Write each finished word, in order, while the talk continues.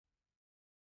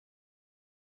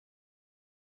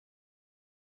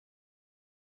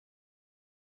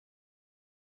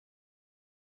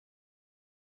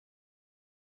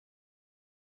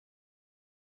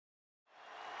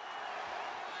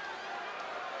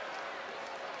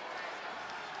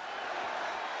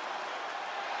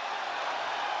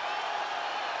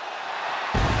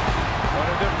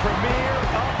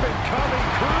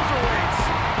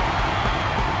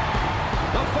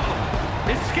The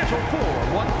following is scheduled for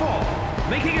one fall,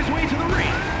 making his way to the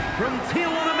ring from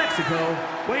Tijuana, Mexico,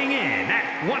 weighing in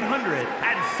at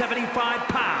 175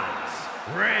 pounds,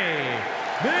 Rey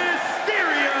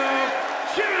Mysterio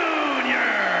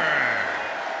Jr.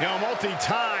 You know,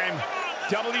 multi-time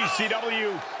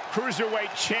WCW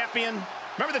Cruiserweight Champion.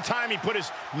 Remember the time he put his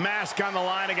mask on the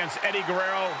line against Eddie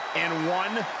Guerrero and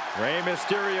won? Rey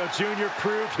Mysterio Jr.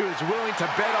 proved he was willing to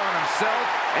bet on himself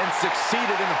and succeeded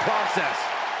in the process.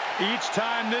 Each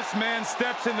time this man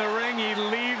steps in the ring, he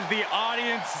leaves the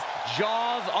audience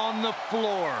jaws on the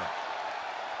floor.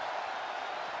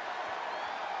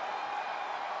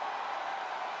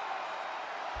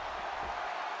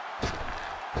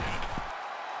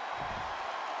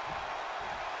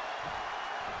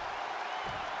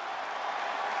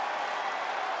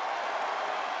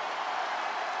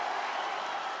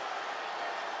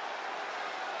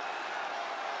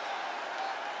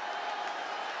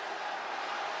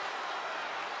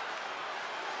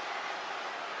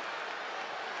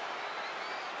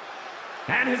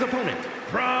 And his opponent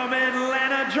from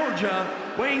Atlanta, Georgia,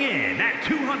 weighing in at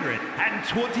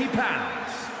 220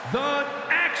 pounds, the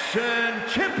Action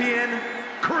Champion,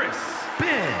 Chris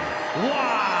Benoit.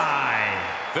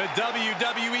 The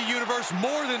WWE Universe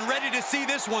more than ready to see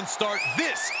this one start.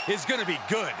 This is going to be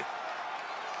good.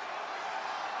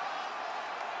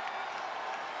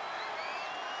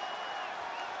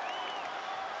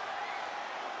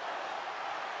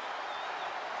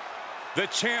 The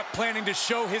champ planning to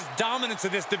show his dominance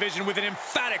in this division with an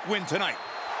emphatic win tonight.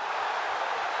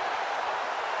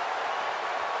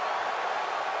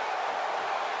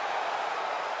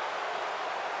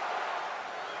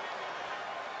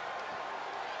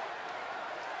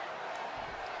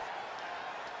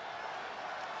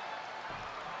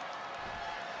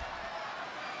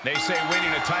 They say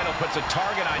winning a title puts a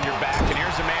target on your back, and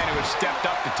here's a man who has stepped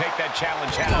up to take that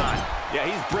challenge head on. Yeah,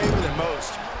 he's braver than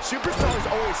most. Superstars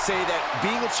always say that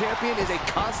being a champion is a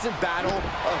constant battle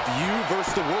of you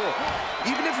versus the world.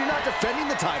 Even if you're not defending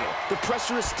the title, the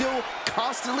pressure is still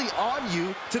constantly on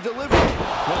you to deliver.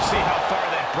 We'll see how far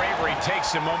that bravery takes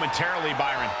him momentarily,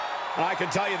 Byron. I can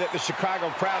tell you that the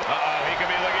Chicago crowd... he could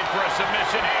be looking for a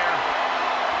submission here.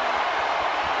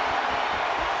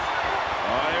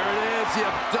 Oh, there it is, the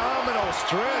abdominal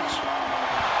stretch.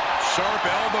 Sharp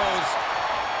elbows.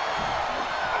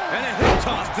 And a hip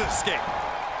toss to escape.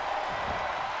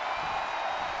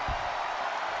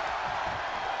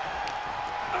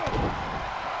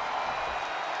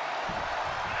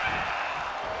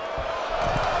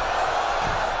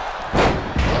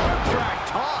 Track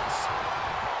toss.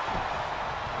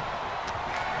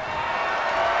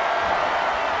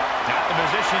 Not the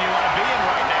position you want to be in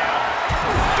right now.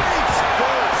 Face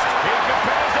first. He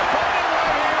compares the opponent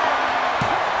right here.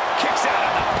 Kicks out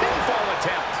of the pinfall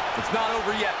attempt. It's not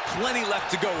over yet. Plenty left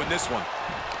to go in this one.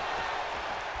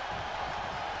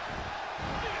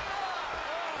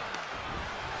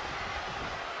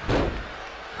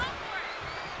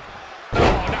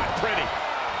 Oh, not pretty.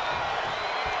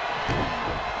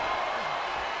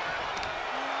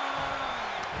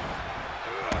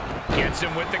 Gets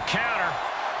him with the counter.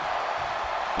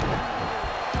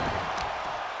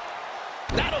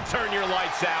 That'll turn your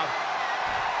lights out.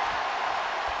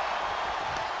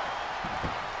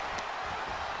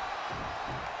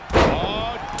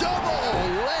 Oh, double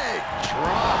leg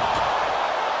drop.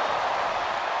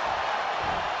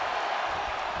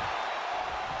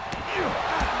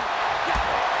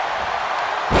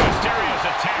 Mysterio's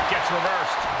attack gets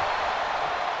reversed.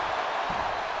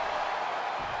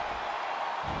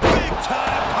 Big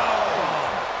time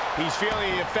powerbomb. He's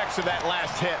feeling the effects of that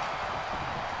last hit.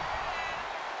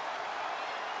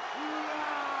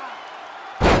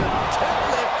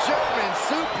 Deadlift German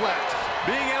suplex.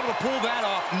 Being able to pull that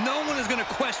off, no one is going to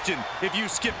question if you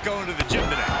skip going to the gym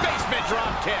today. Basement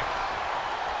drop kick.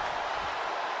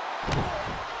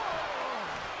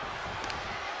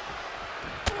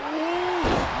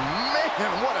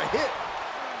 Man, what a hit.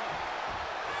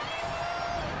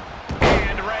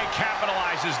 And Rey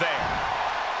capitalizes there.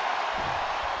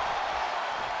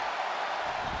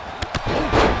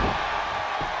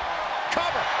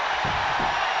 Cover.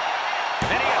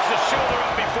 Then he gets the shoulder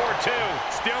up before two.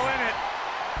 Still in it.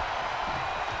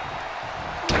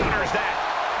 Counters that.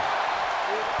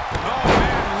 Oh,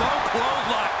 man, low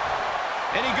clothesline.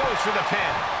 And he goes for the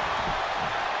pin.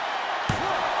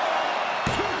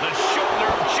 The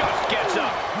shoulder just gets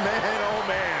up. Man, oh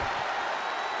man.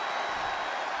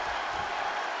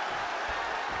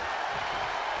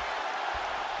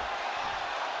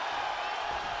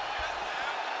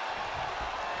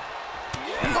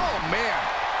 Oh man.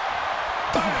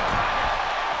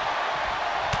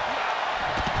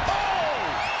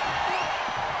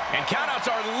 And countouts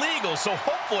are legal, so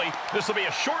hopefully this will be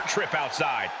a short trip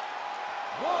outside.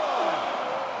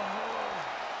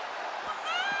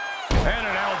 And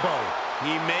an elbow.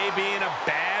 He may be in a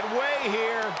bad way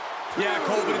here. Yeah,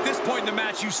 Cole, but at this point in the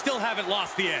match, you still haven't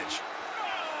lost the edge.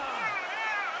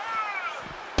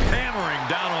 Hammering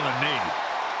down on a knee.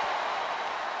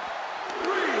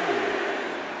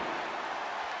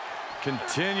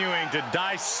 Continuing to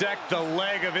dissect the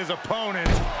leg of his opponent.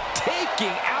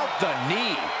 Taking out the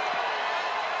knee.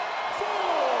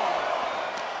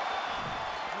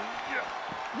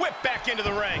 Whip back into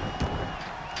the ring.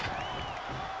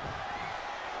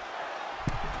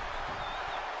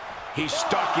 He's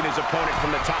stalking his opponent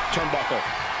from the top turnbuckle.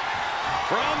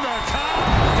 From the top.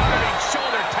 Diving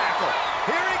shoulder tackle.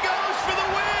 Here he goes for the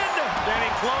win. Then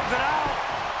he closes it out.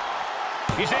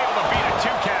 He's able to beat a 2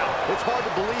 count. It's hard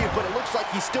to believe, but it looks like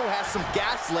he still has some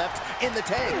gas left in the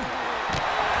tank.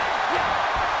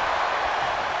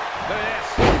 Look at this.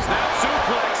 Snap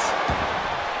suplex.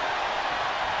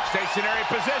 Stationary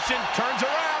position. Turns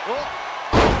around. Oh.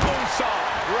 Moonsault.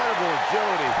 Incredible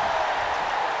agility.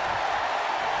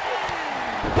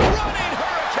 Running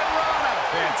Hurricane Rana.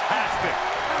 Fantastic.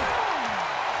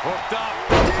 Hooked up.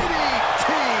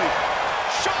 DDT.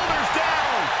 Shoulders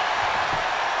down.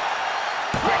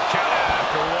 Quick count out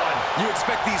after one. You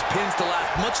expect these pins to last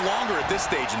much longer at this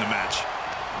stage in the match.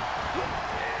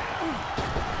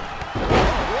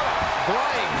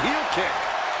 Flying heel kick.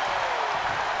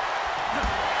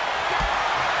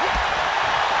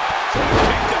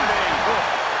 Kick to the knee.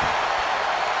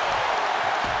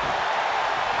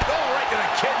 Oh, right to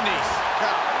the kidneys.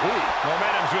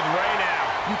 Momentum's with Rey now.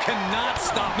 You cannot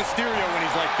stop Mysterio when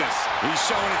he's like this. He's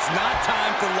showing it's not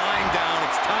time for lying down.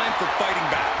 It's time for fighting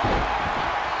back.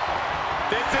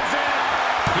 This is it.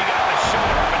 He got the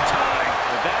shoulder up in time.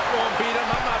 If that won't beat him,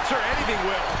 I'm not sure anything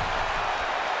will.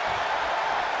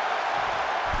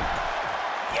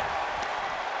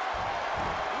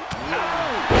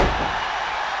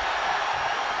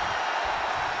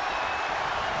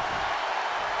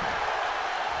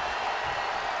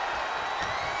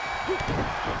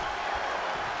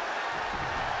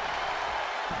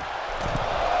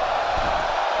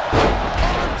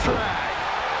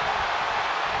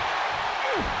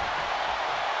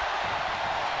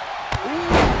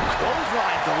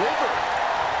 Clothesline delivered.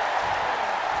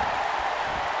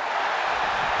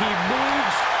 He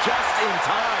moves just in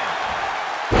time.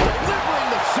 Delivering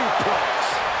the suplex.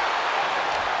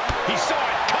 He saw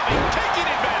it coming, taking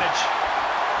advantage.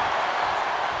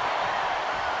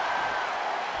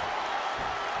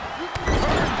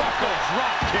 Turnbuckle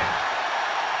drop kick.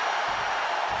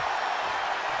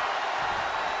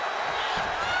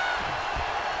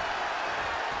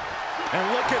 And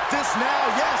look at this now.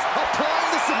 Yes,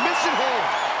 applying the submission hold.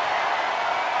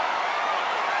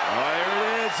 Oh, here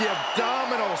it is, the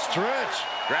abdominal stretch.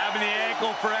 Grabbing the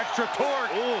ankle for extra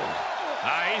torque. Ooh.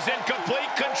 He's in complete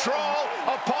control.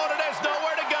 Opponent has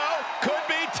nowhere to go. Could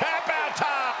be tap out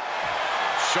time.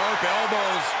 Sharp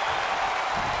elbows.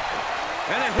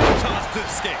 And a hip toss to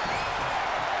escape.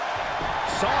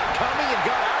 Saw it coming and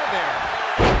got out of there.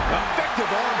 Effective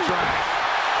arm drag.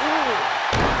 Ooh.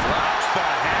 Drops the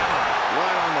hammer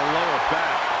right on the lower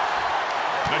back.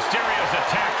 Mysterio's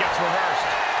attack gets reversed.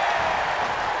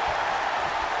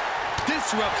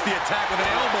 Disrupts the attack with an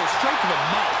elbow straight to the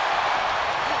mouth.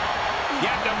 You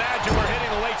have to imagine we're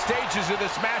hitting the late stages of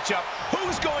this matchup.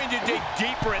 Who's going to dig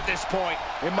deeper at this point?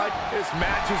 This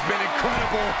match has been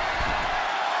incredible.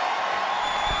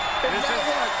 This is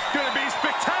going to be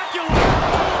spectacular.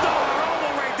 Bulldog all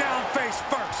the way down face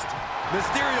first.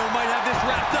 Mysterio might have this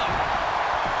wrapped up.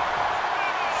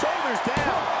 Shoulders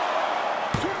down.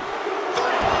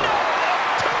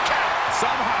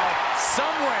 Somehow,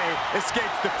 someway,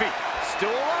 escapes defeat.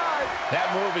 Still alive.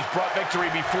 That move has brought victory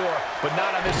before, but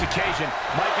not on this occasion.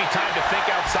 Might be time to think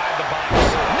outside the box.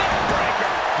 Neck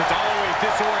breaker. It's always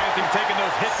disorienting taking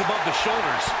those hits above the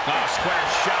shoulders. Square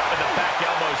shot with the back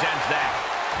elbows ends that.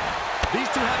 These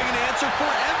two having an answer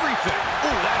for everything.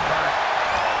 Ooh, that hurt.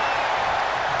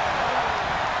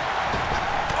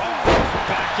 Oh,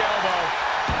 back elbow.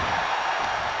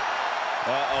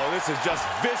 Uh-oh, this is just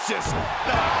vicious. Oh,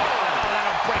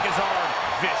 that'll break his arm.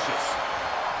 Vicious.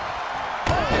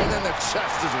 And then the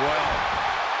chest as well.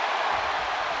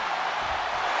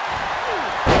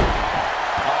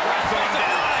 Wrestling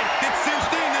down. It's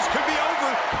cinched in. This could be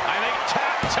over. I think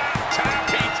tap, tap, tap.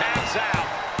 He taps out.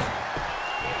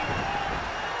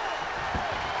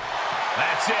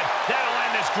 That's it. That'll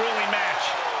end this grueling match.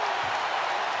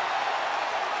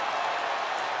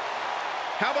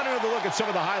 How about another look at some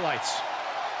of the highlights?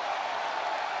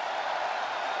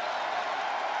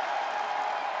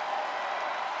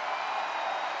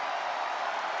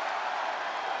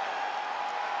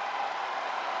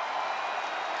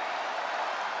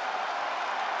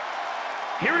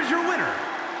 here is your winner,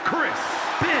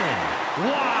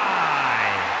 Benoit.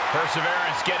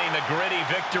 Perseverance getting the gritty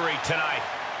victory tonight.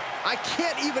 I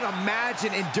can't even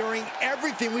imagine enduring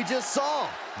everything we just saw.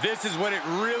 This is what it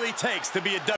really takes to be a